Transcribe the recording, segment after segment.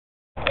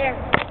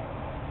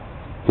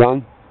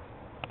Son?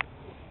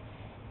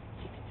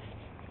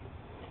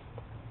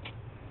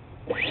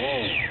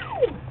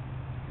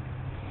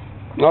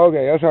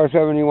 Okay,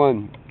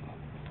 SR-71.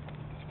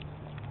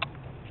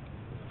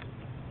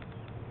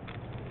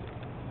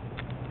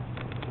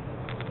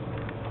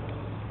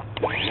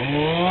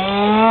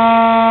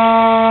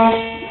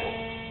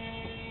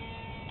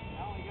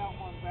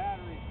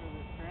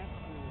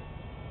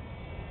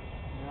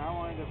 I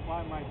wanted to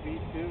fly my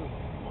B2.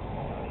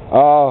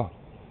 Oh.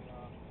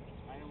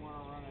 I didn't want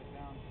to run it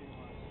down too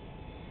much.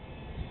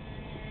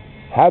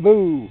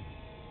 Haboo.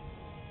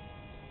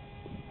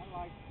 I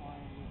like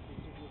flying this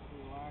because it's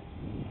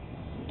relaxing.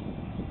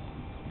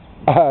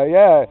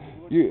 Yeah.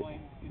 Wood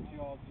planes get you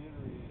all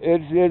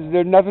jittery.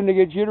 There's nothing to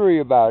get jittery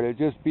about. It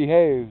just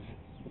behaves.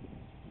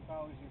 If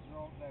I was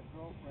that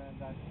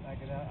girlfriend, I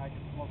could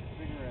smoke a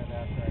cigarette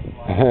after I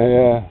fly.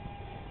 Yeah.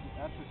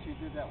 That's what she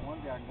did that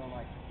one day. I'm going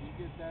like, you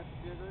get that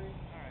jittery?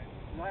 Alright.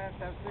 Because I have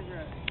to have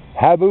cigarettes.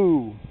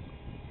 Haboo.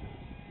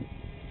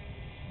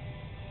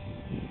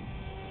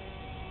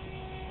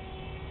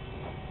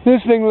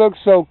 This thing looks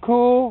so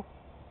cool.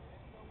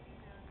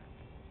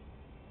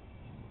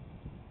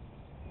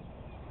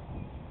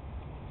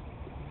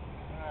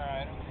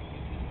 Alright, I'm going to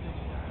use this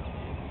thing dial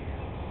in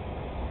here.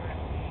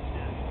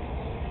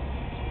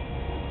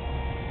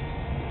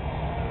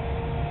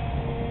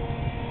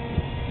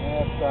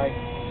 That's right.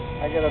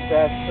 I got a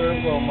bad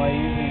servo on my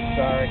Easy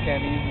Star. I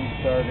can't Easy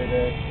Star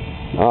today.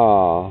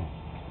 Oh.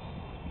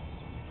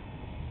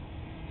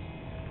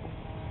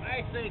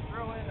 I say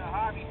throw in the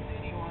Hobby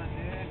City one,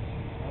 dude.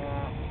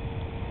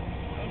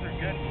 Those are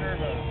good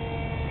servos.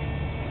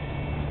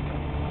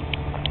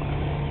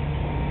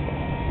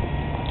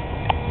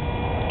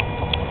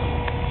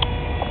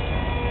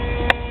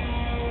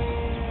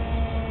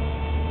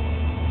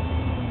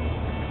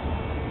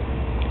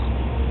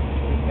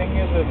 The thing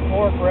is, there's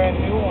 4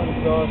 brand new ones,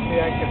 though. See,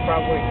 I could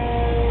wow.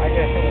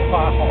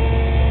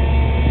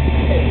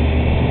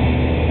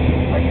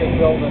 I could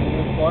build a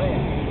new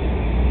plane.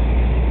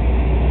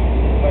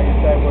 If I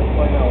decide what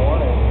plane I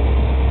wanted.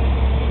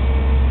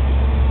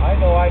 I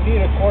know, I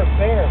need a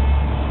Corsair.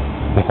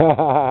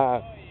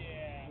 Oh,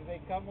 yeah. Do they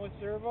come with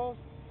servos?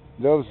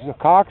 Those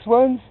Cox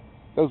ones?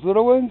 Those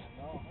little ones?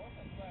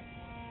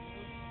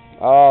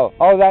 No.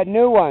 Oh, that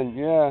new one,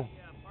 yeah. Is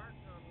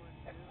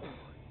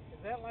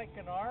that like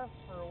an ARF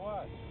or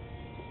what?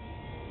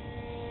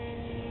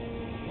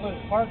 Does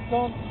Park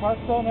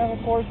Zone have a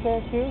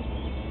Corsair too?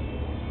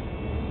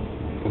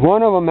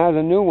 One of them has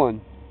a new one.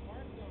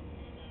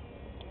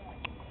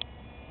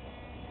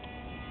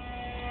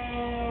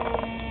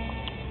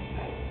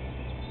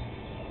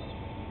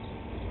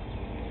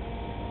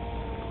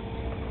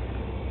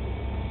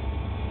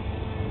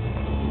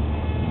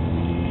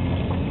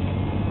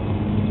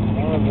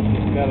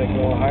 Gotta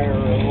go higher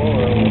or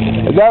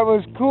lower. That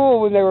was cool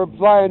when they were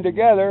flying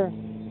together.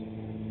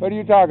 What are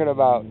you talking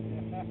about?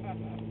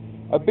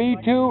 A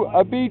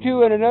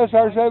B2 and an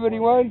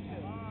SR-71?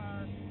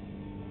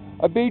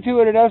 A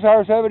B2 and an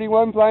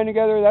SR-71 flying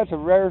together? That's a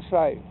rare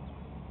sight.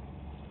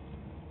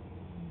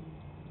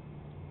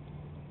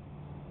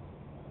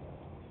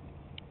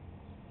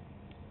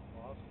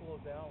 Well, I'll slow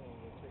down a little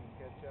bit so you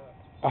can catch up.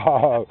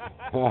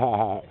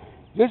 Oh,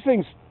 this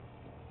thing's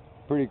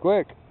pretty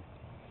quick.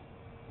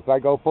 If I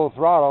go full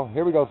throttle,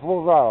 here we go,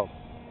 full throttle. No,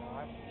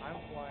 I'm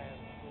flying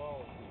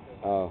slow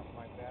because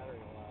my battery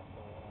lasts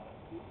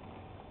so long.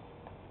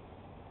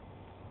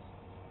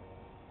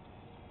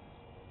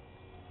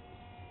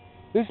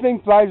 This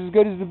thing flies as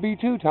good as the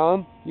B2,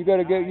 Tom. You got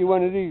to get you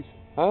one of these,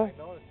 huh? I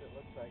noticed it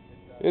looks like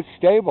it does. It's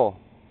stable.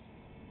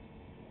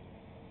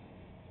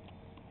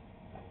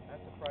 I'm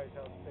surprised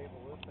how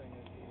stable this thing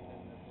is even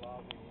in this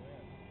lousy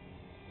wind.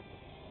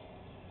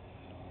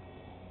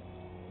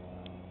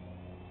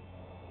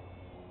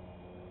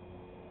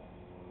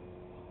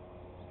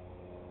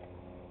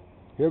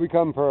 Here we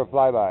come for a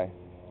flyby.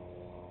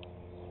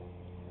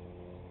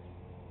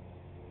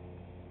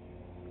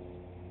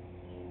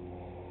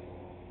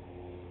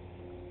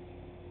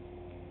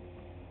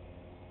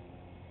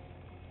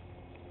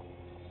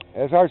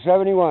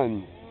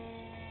 SR-71.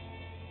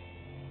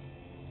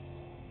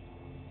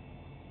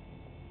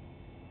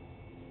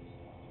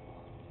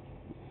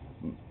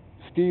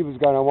 Steve is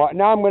going to watch.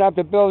 Now I'm going to have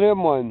to build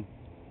him one.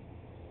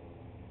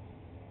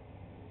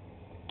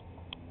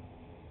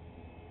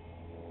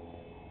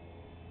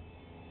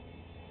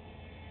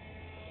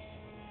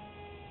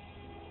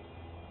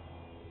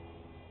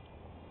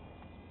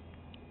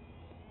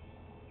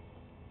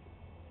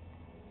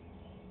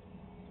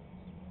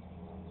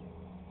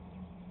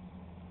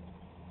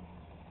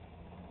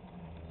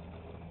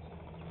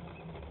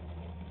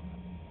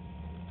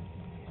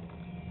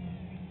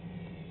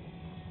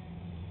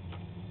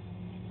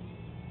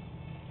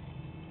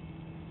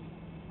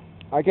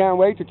 I can't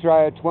wait to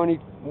try a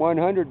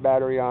 2100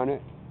 battery on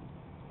it.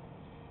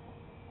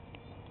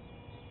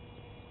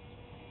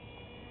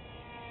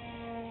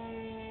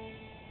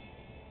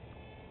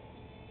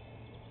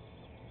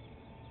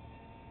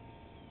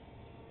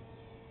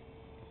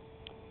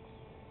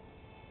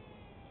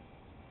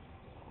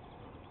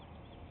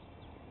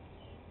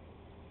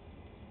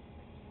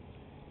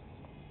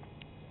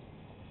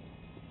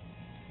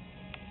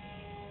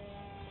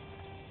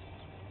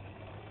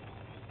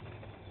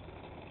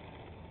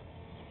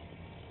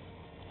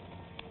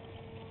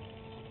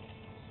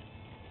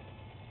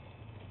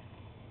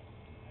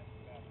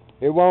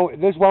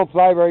 This won't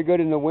fly very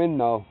good in the wind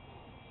though.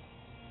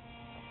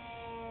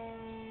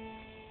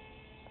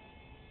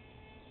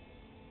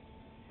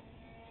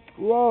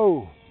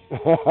 Whoa!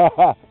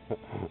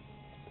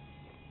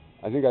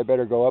 I think I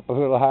better go up a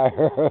little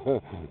higher.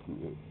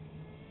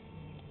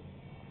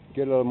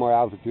 Get a little more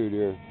altitude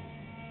here.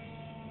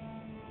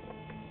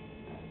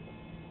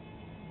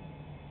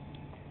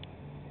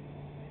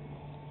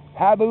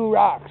 Habu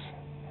Rocks.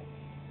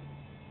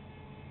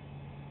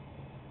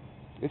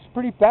 It's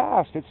pretty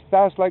fast. It's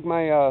fast like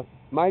my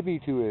my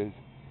B2 is.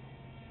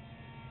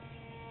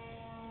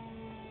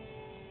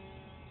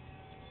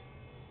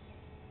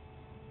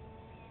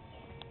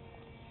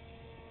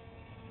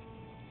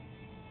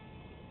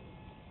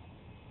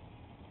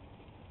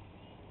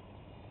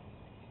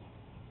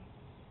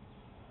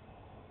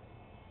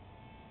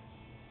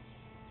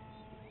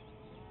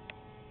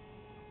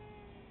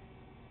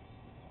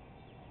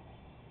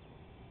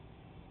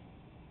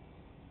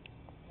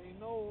 Ain't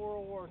no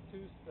World War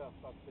II stuff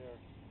up there.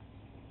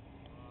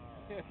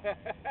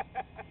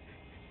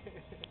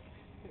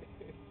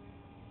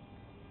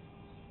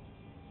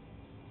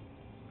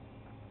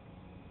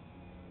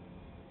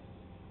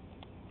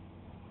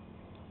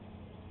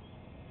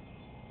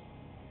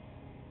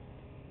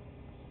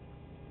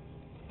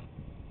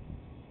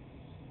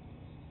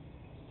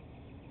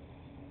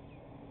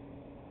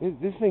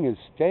 This thing is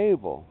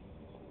stable.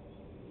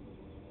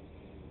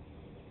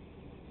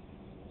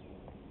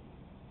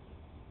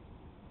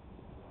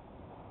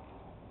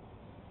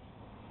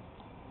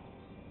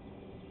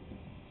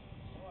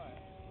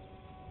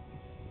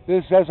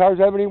 This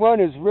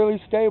SR-71 is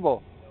really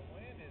stable. The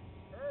wind is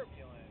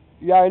turbulent.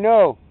 Yeah, I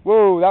know.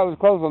 Whoa, that was a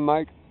close one,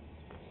 Mike.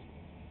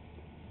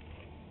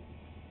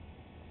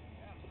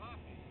 That hawk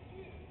is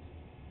huge.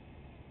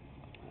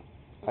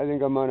 I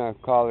think I'm gonna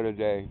call it a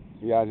day.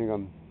 Yeah, I think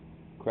I'm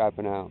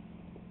crapping out.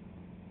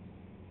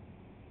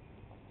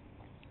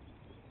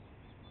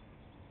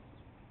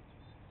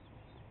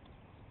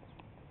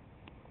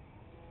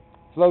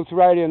 Floats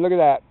right in. Look at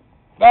that.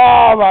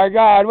 Oh my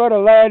God! What a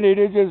landing!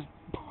 It just.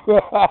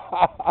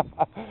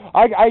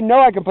 I know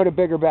I can put a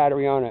bigger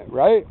battery on it,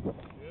 right? Do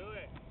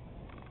it.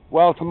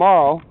 Well,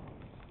 tomorrow.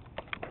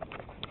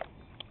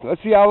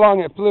 Let's see how long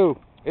it flew.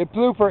 It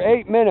flew for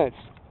 8 minutes.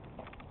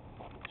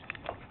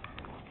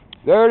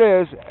 There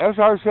it is,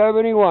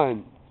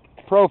 SR-71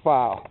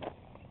 profile.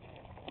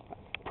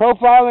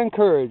 Profile and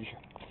courage.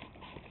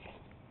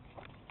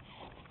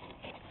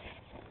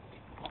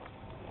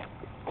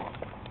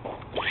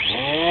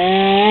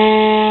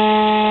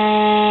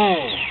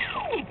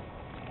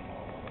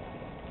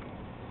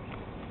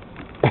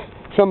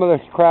 Some of the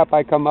crap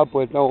I come up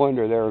with, no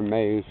wonder they're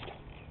amazed.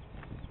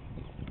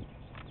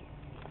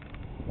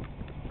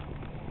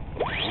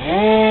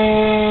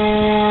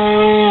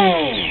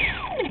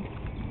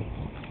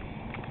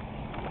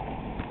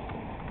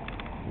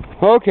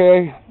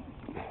 Okay,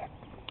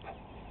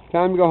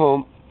 time to go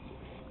home.